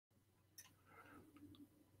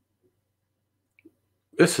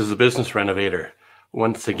This is the Business Renovator,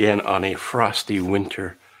 once again on a frosty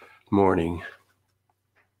winter morning.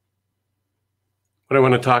 What I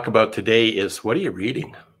want to talk about today is, what are you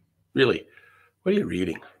reading? Really, what are you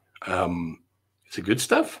reading? Is it good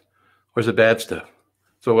stuff or is it bad stuff?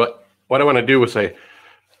 So what I want to do is I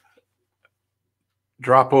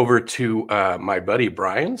drop over to my buddy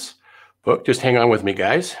Brian's book. Just hang on with me,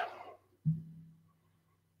 guys.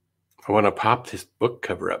 I want to pop this book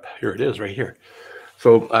cover up. Here it is right here.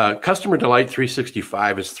 So Customer Delight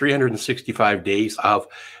 365 is 365 days of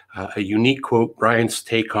a unique quote, Brian's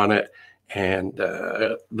take on it, and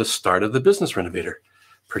the start of the Business Renovator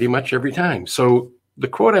pretty much every time. So the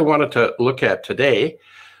quote I wanted to look at today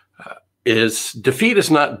is, defeat is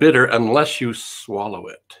not bitter unless you swallow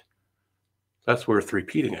it. That's worth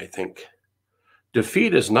repeating, I think.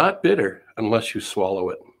 Defeat is not bitter unless you swallow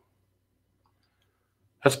it.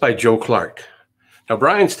 That's by Joe Clark. Now,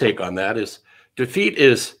 Brian's take on that is, defeat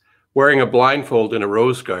is wearing a blindfold in a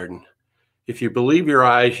rose garden. If you believe your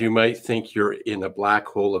eyes, you might think you're in a black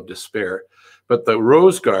hole of despair, but the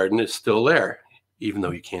rose garden is still there, even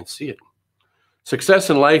though you can't see it. Success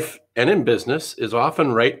in life and in business is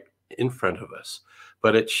often right in front of us,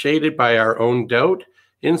 but it's shaded by our own doubt,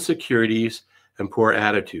 insecurities, and poor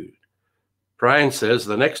attitude. Brian says,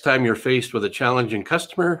 the next time you're faced with a challenging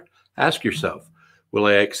customer, ask yourself, will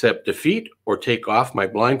I accept defeat or take off my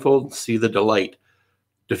blindfold and see the delight?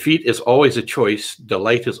 Defeat is always a choice.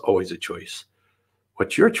 Delight is always a choice.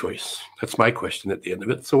 What's your choice? That's my question at the end of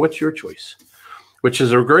it. So what's your choice? Which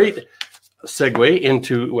is a great segue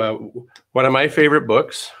into one of my favorite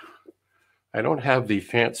books. I don't have the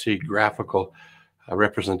fancy graphical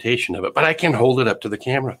representation of it, but I can hold it up to the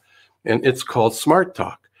camera. And it's called Smart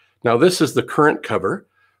Talk. Now, this is the current cover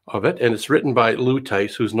of it, and it's written by Lou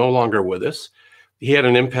Tice, who's no longer with us. He had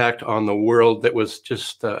an impact on the world that was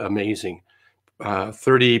just amazing.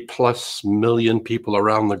 30 plus million people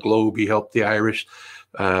around the globe. He helped the Irish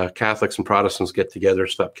Catholics and Protestants get together,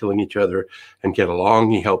 stop killing each other, and get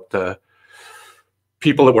along. He helped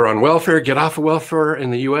people that were on welfare get off of welfare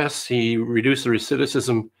in the U.S. He reduced the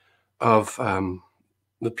recidivism of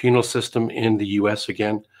the penal system in the U.S.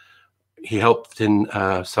 again. He helped in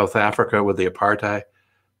South Africa with the apartheid.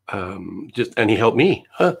 And he helped me.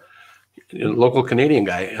 A local Canadian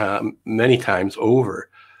guy, many times over.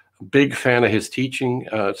 Big fan of his teaching.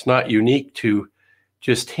 It's not unique to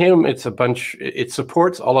just him. It's a bunch, it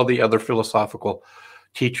supports all of the other philosophical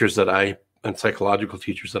teachers and psychological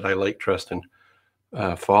teachers that I like, trust, and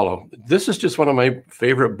follow. This is just one of my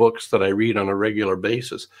favorite books that I read on a regular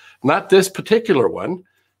basis. Not this particular one.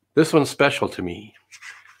 This one's special to me,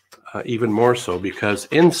 even more so because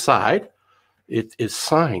inside it is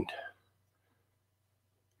signed.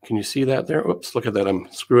 Can you see that there? Oops, look at that.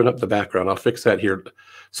 I'm screwing up the background. I'll fix that here.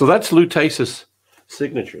 So that's Lou Tice's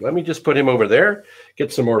signature. Let me just put him over there,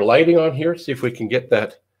 get some more lighting on here, see if we can get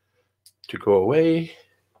that to go away.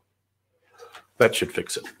 That should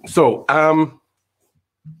fix it. So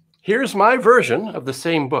here's my version of the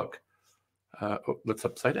same book. That's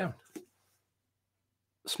upside down.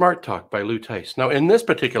 Smart Talk by Lou Tice. Now, in this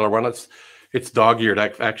particular one, it's dog-eared.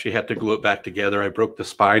 I actually had to glue it back together. I broke the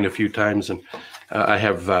spine a few times, and I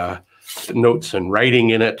have notes and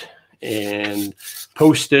writing in it, and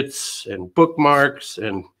Post-its and bookmarks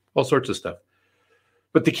and all sorts of stuff.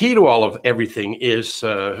 But the key to all of everything is,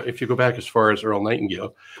 if you go back as far as Earl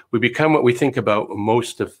Nightingale, we become what we think about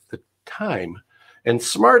most of the time. And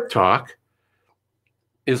Smart Talk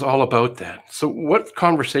is all about that. So what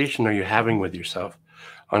conversation are you having with yourself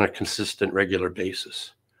on a consistent, regular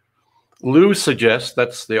basis? Lou suggests,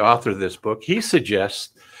 that's the author of this book, he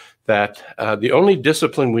suggests that the only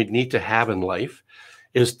discipline we need to have in life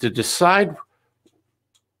is to decide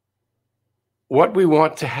what we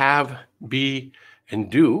want to have, be, and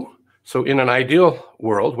do. So in an ideal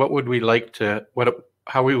world, what would we like to,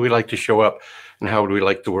 how would we like to show up, and how would we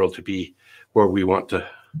like the world to be where we want to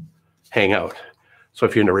hang out? So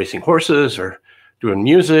if you're into racing horses or doing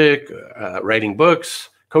music, writing books,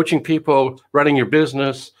 coaching people, running your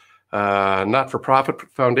business, not-for-profit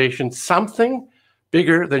foundation, something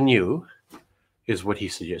bigger than you is what he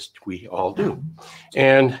suggests we all do.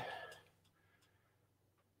 And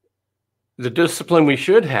the discipline we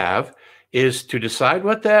should have is to decide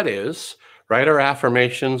what that is, write our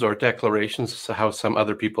affirmations or declarations, how some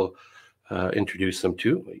other people introduce them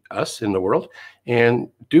to us in the world, and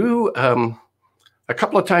do a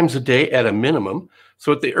couple of times a day at a minimum.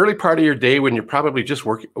 So at the early part of your day when you're probably just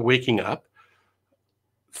waking up,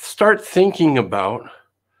 start thinking about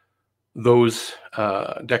those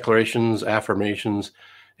declarations, affirmations,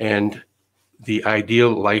 and the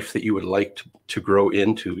ideal life that you would like to grow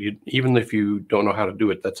into. Even if you don't know how to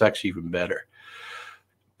do it, that's actually even better.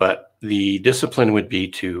 But the discipline would be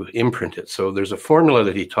to imprint it. So there's a formula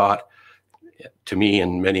that he taught to me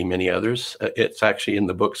and many, many others. It's actually in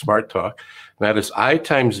the book Smart Talk. And that is I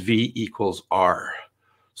times V equals R.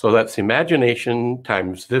 So that's imagination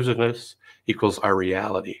times vividness equals our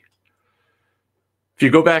reality. If you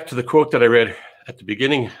go back to the quote that I read at the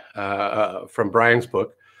beginning from Brian's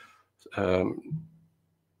book,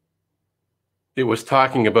 it was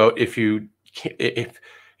talking about if you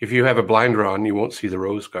have a blinder on, you won't see the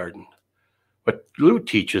rose garden. What Lou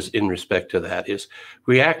teaches in respect to that is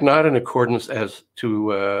we act not in accordance as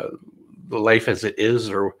to the life as it is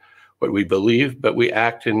or what we believe, but we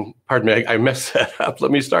act in, pardon me, I messed that up. Let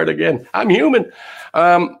me start again. I'm human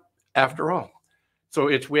after all. So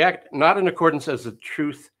we act not in accordance as the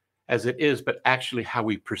truth as it is, but actually how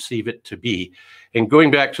we perceive it to be. And going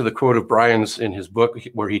back to the quote of Brian's in his book,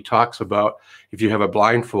 where he talks about if you have a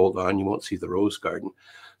blindfold on, you won't see the rose garden.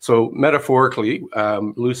 So metaphorically,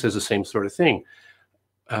 Lou says the same sort of thing.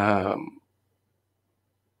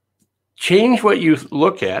 Change what you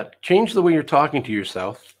look at, change the way you're talking to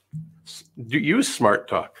yourself, use smart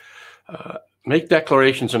talk, make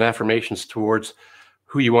declarations and affirmations towards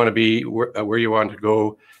who you want to be, where you want to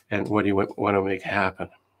go, and what you want to make happen.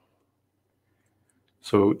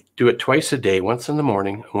 So do it twice a day, once in the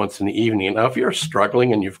morning, once in the evening. Now, if you're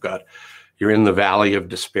struggling and you're in the valley of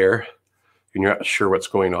despair and you're not sure what's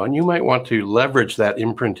going on, you might want to leverage that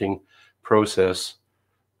imprinting process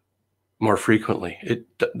more frequently.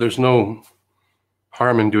 There's no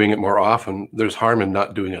harm in doing it more often. There's harm in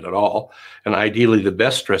not doing it at all. And ideally, the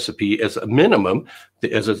best recipe as a minimum,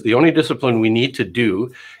 the only discipline we need to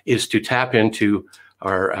do is to tap into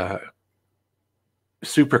our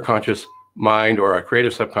superconscious mind or our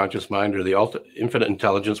creative subconscious mind or the infinite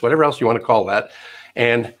intelligence, whatever else you want to call that,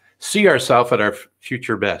 and see ourselves at our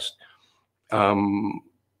future best.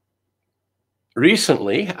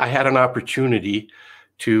 Recently, I had an opportunity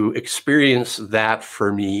to experience that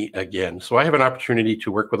for me again. So I have an opportunity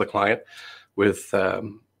to work with a client with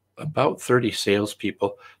about 30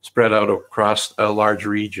 salespeople spread out across a large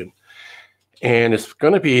region. And it's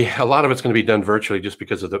going to be, a lot of it's going to be done virtually just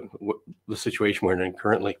because of the situation we're in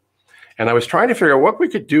currently. And I was trying to figure out what we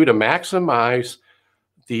could do to maximize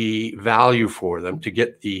the value for them, to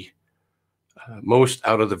get the most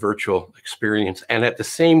out of the virtual experience, and at the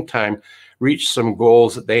same time, reach some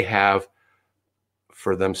goals that they have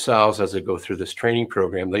for themselves as they go through this training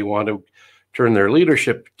program. They want to turn their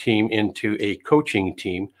leadership team into a coaching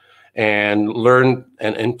team and learn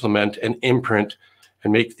and implement and imprint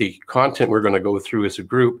and make the content we're going to go through as a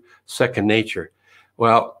group second nature.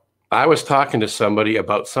 Well, I was talking to somebody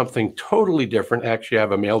about something totally different. Actually, I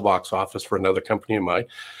have a mailbox office for another company of mine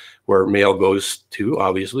where mail goes to,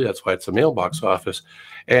 obviously, that's why it's a mailbox office.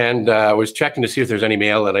 And I was checking to see if there's any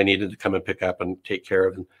mail that I needed to come and pick up and take care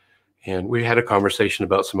of. And we had a conversation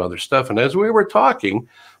about some other stuff. And as we were talking,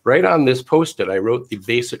 right on this Post-it, I wrote the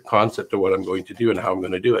basic concept of what I'm going to do and how I'm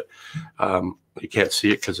going to do it. You can't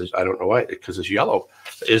see it because I don't know why, because it's yellow.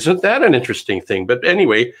 Isn't that an interesting thing? But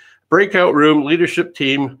anyway, breakout room, leadership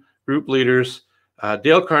team, group leaders,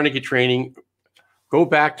 Dale Carnegie training, go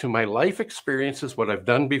back to my life experiences, what I've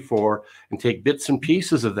done before, and take bits and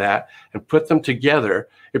pieces of that and put them together.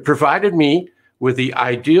 It provided me with the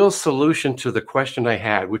ideal solution to the question I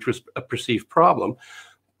had, which was a perceived problem.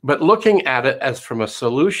 But looking at it as from a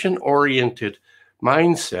solution-oriented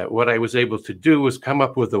mindset, what I was able to do was come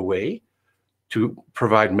up with a way to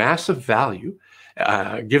provide massive value,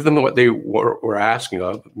 give them what they were asking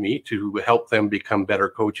of me to help them become better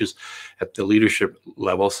coaches at the leadership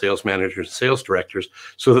level, sales managers, sales directors,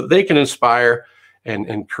 so that they can inspire and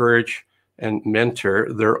encourage and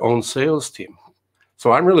mentor their own sales team.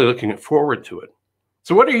 So I'm really looking forward to it.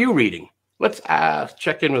 So what are you reading? Let's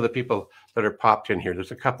check in with the people that are popped in here.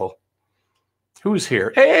 There's a couple. Who's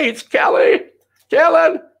here? Hey, it's Kelly.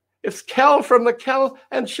 Kellen. It's Kel from the Kel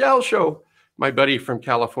and Shell Show. My buddy from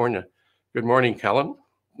California. Good morning, Kellen.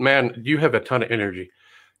 Man, you have a ton of energy.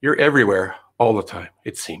 You're everywhere all the time,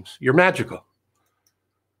 it seems. You're magical.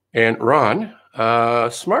 And Ron,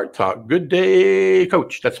 Smart Talk. Good day,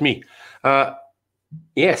 coach. That's me.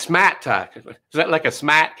 Yeah, Smart Talk. Is that like a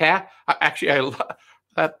smart cat? Actually, I love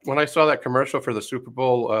that. When I saw that commercial for the Super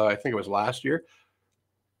Bowl, I think it was last year.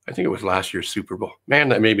 I think it was last year's Super Bowl. Man,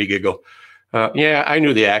 that made me giggle. Yeah, I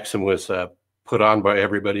knew the accent was put on by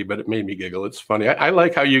everybody, but it made me giggle. It's funny. I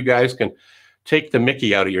like how you guys can take the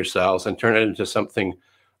Mickey out of yourselves and turn it into something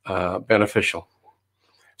beneficial.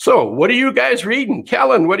 So what are you guys reading?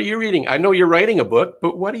 Kellen, what are you reading? I know you're writing a book,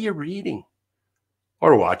 but what are you reading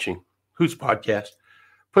or watching? whose podcast.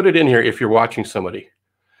 Put it in here if you're watching somebody.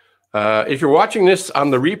 If you're watching this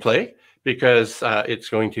on the replay, because it's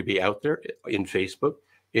going to be out there in Facebook,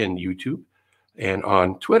 in YouTube, and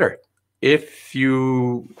on Twitter. If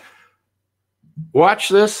you watch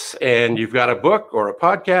this and you've got a book or a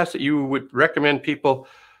podcast that you would recommend people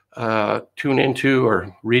tune into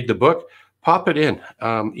or read the book, pop it in,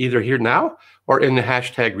 either here now or in the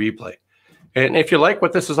hashtag replay. And if you like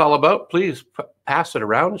what this is all about, please pass it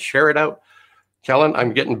around, share it out. Kellen,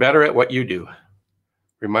 I'm getting better at what you do.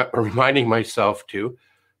 Reminding myself to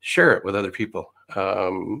share it with other people.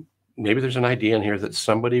 Maybe there's an idea in here that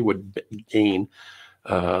somebody would gain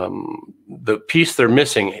the piece they're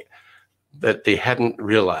missing that they hadn't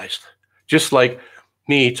realized. Just like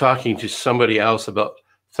me talking to somebody else about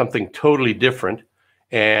something totally different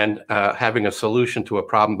and having a solution to a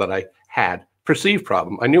problem that I had, perceived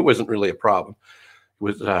problem. I knew it wasn't really a problem. It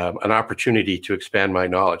was an opportunity to expand my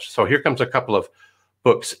knowledge. So here comes a couple of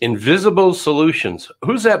books. Invisible Solutions.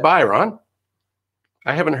 Who's that by, Ron?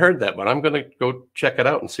 I haven't heard that, but I'm going to go check it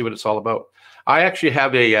out and see what it's all about. I actually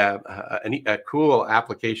have a cool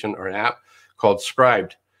application or an app called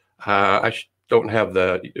Scribed. I don't have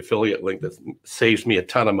the affiliate link that saves me a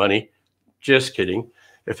ton of money. Just kidding.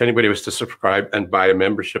 If anybody was to subscribe and buy a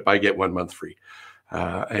membership, I get 1 month free.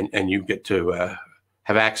 And you get to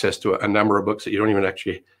have access to a number of books that you don't even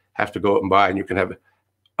actually have to go out and buy. And you can have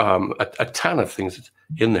a ton of things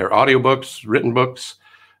in there. Audiobooks, written books,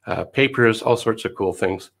 papers, all sorts of cool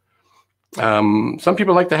things. Some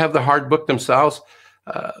people like to have the hard book themselves.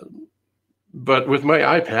 But with my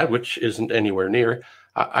iPad, which isn't anywhere near,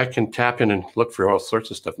 I can tap in and look for all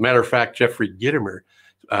sorts of stuff. Matter of fact, Jeffrey Gitomer,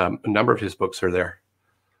 a number of his books are there.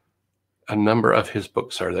 A number of his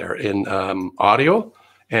books are there in audio,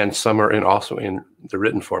 and some are also in the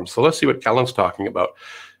written form. So let's see what Kellen's talking about.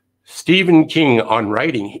 Stephen King on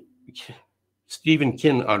writing. Stephen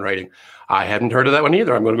King on writing. I hadn't heard of that one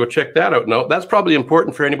either. I'm going to go check that out. No, that's probably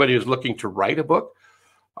important for anybody who's looking to write a book.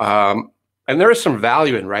 And there is some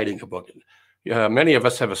value in writing a book. Many of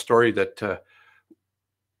us have a story that,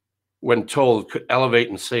 when told, could elevate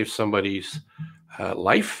and save somebody's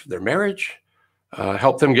life, their marriage,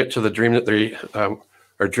 help them get to the dream that they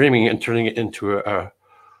are dreaming and turning it into a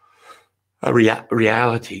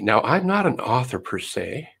reality. Now, I'm not an author per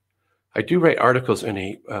se. I do write articles in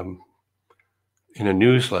a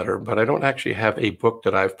newsletter, but I don't actually have a book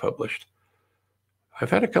that I've published. I've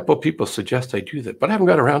had a couple of people suggest I do that, but I haven't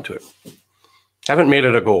got around to it. Haven't made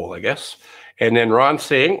it a goal, I guess. And then Ron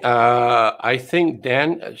saying, I think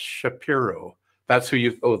Dan Shapiro, that's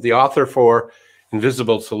who the author for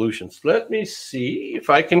Invisible Solutions. Let me see if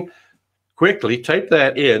I can quickly type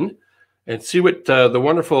that in and see what the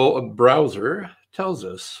wonderful browser tells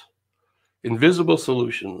us. Invisible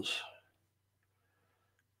Solutions.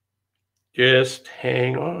 Just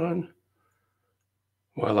hang on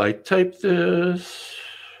while I type this.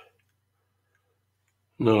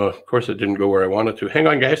 No, of course it didn't go where I wanted to. Hang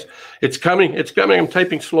on, guys. It's coming. It's coming. I'm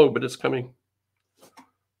typing slow, but it's coming.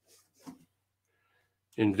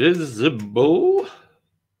 Invisible.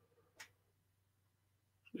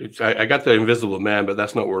 I got the Invisible Man, but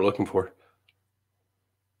that's not what we're looking for.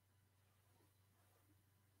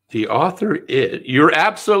 The author is, you're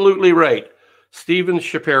absolutely right, Stephen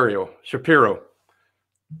Shapiro.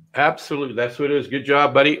 Absolutely, that's what it is. Good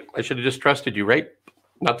job, buddy. I should have just trusted you, right?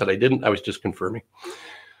 Not that I didn't. I was just confirming.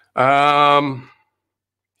 Yeah,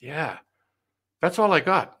 that's all I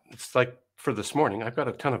got. It's like for this morning. I've got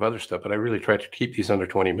a ton of other stuff, but I really try to keep these under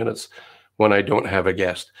 20 minutes when I don't have a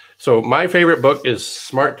guest. So my favorite book is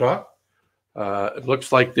Smart Talk. It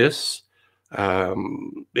looks like this.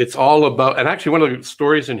 It's all about, and actually one of the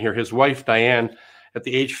stories in here, his wife, Diane, at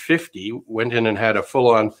the age 50, went in and had a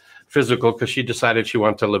full-on physical because she decided she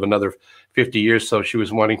wanted to live another 50 years. So she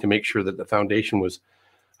was wanting to make sure that the foundation was,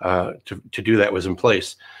 to do that was in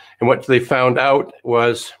place. And what they found out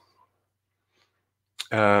was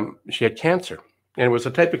she had cancer. And it was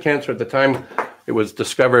a type of cancer at the time. It was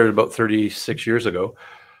discovered about 36 years ago.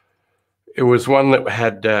 It was one that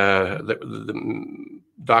had the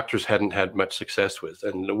doctors hadn't had much success with,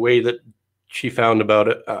 and the way that she found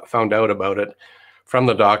out about it from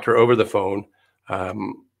the doctor over the phone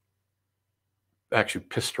actually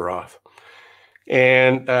pissed her off,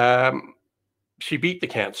 and she beat the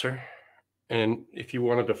cancer. And if you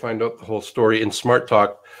wanted to find out the whole story in Smart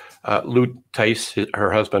Talk, Lou Tice,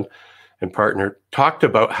 her husband and partner, talked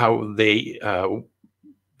about how they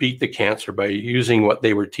beat the cancer by using what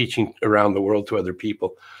they were teaching around the world to other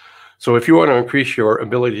people. So if you want to increase your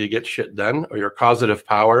ability to get shit done, or your causative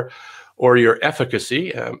power, or your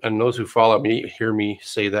efficacy, and those who follow me hear me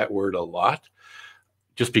say that word a lot,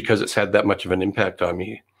 just because it's had that much of an impact on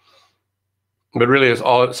me. But really, it's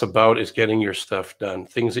all it's about is getting your stuff done.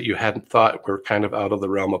 Things that you hadn't thought were kind of out of the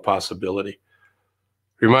realm of possibility.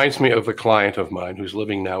 Reminds me of a client of mine who's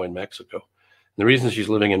living now in Mexico. And the reason she's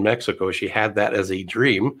living in Mexico is she had that as a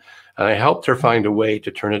dream, and I helped her find a way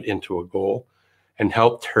to turn it into a goal and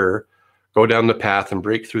helped her go down the path and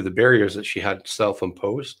break through the barriers that she had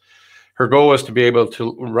self-imposed. Her goal was to be able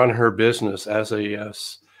to run her business as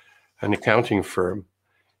an accounting firm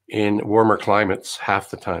in warmer climates half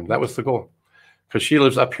the time. That was the goal. Because she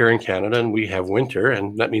lives up here in Canada and we have winter,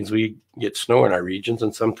 and that means we get snow in our regions,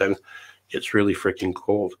 and sometimes it's really freaking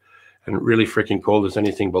cold. And really freaking cold is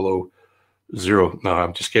anything below 0. No,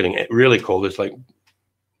 I'm just kidding. Really cold is like,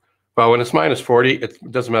 well, when it's minus 40,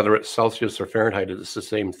 it doesn't matter if it's Celsius or Fahrenheit, it's the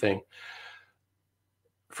same thing.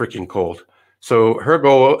 Freaking cold. So her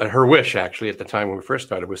goal, her wish actually at the time when we first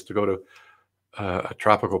started was to go to a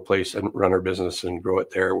tropical place and run her business and grow it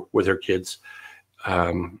there with her kids.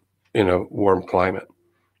 In a warm climate.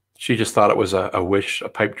 She just thought it was a wish, a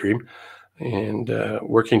pipe dream. And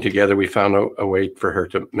working together, we found a way for her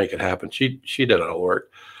to make it happen. She did all the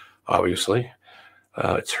work, obviously.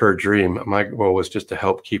 It's her dream. My goal was just to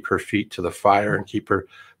help keep her feet to the fire and keep her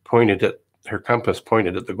compass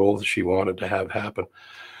pointed at the goal that she wanted to have happen.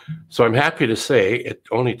 So I'm happy to say it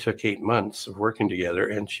only took 8 months of working together,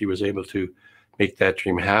 and she was able to make that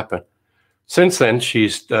dream happen. Since then,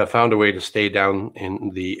 she's found a way to stay down in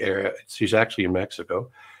the area. She's actually in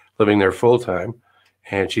Mexico, living there full time.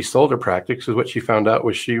 And she sold her practice because what she found out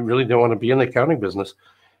was she really didn't want to be in the accounting business.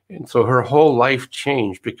 And so her whole life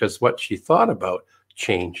changed because what she thought about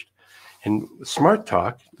changed. And Smart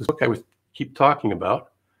Talk, this book I would keep talking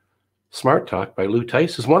about, Smart Talk by Lou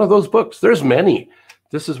Tice, is one of those books. There's many.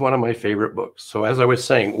 This is one of my favorite books. So as I was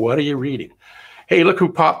saying, what are you reading? Hey, look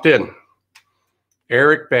who popped in.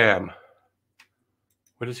 Eric Bam.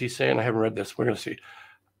 What is he saying? I haven't read this. We're going to see.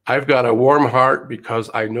 I've got a warm heart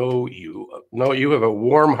because I know you. No, you have a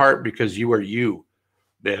warm heart because you are you,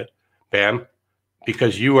 Bam,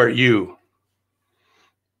 because you are you.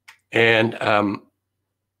 And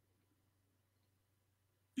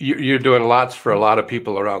you're doing lots for a lot of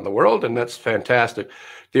people around the world, and that's fantastic.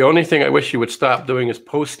 The only thing I wish you would stop doing is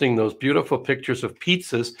posting those beautiful pictures of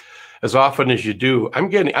pizzas as often as you do.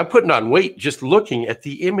 I'm putting on weight just looking at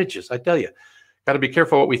the images. I tell you. Got to be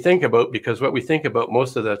careful what we think about, because what we think about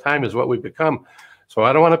most of the time is what we become. So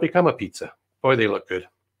I don't want to become a pizza. Boy, they look good.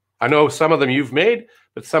 I know some of them you've made,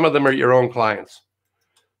 but some of them are your own clients.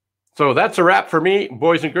 So that's a wrap for me,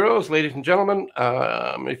 boys and girls, ladies and gentlemen.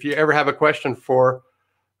 If you ever have a question for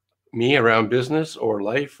me around business or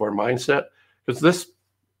life or mindset, because this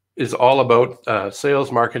is all about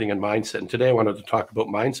sales, marketing, and mindset. And today I wanted to talk about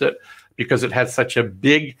mindset because it had such a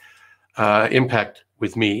big impact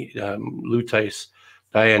with me, Lou Tice,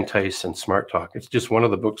 Diane Tice, and Smart Talk. It's just one of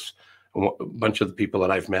the books, a bunch of the people that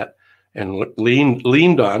I've met and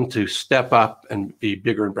leaned on to step up and be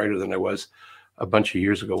bigger and brighter than I was a bunch of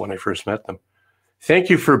years ago when I first met them. Thank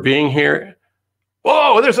you for being here.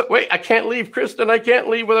 Oh, wait, I can't leave, Kristen. I can't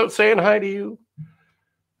leave without saying hi to you.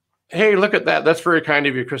 Hey, look at that. That's very kind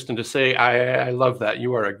of you, Kristen, to say. I love that.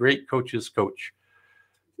 You are a great coach's coach.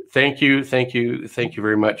 Thank you. Thank you. Thank you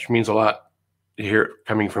very much. It means a lot to hear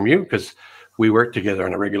coming from you because we work together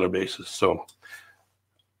on a regular basis. So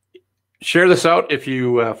share this out if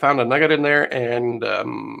you found a nugget in there, and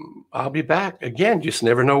I'll be back again. Just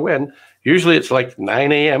never know when. Usually it's like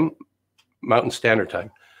 9 a.m. Mountain Standard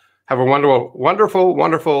Time. Have a wonderful, wonderful,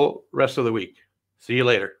 wonderful rest of the week. See you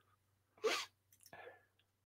later.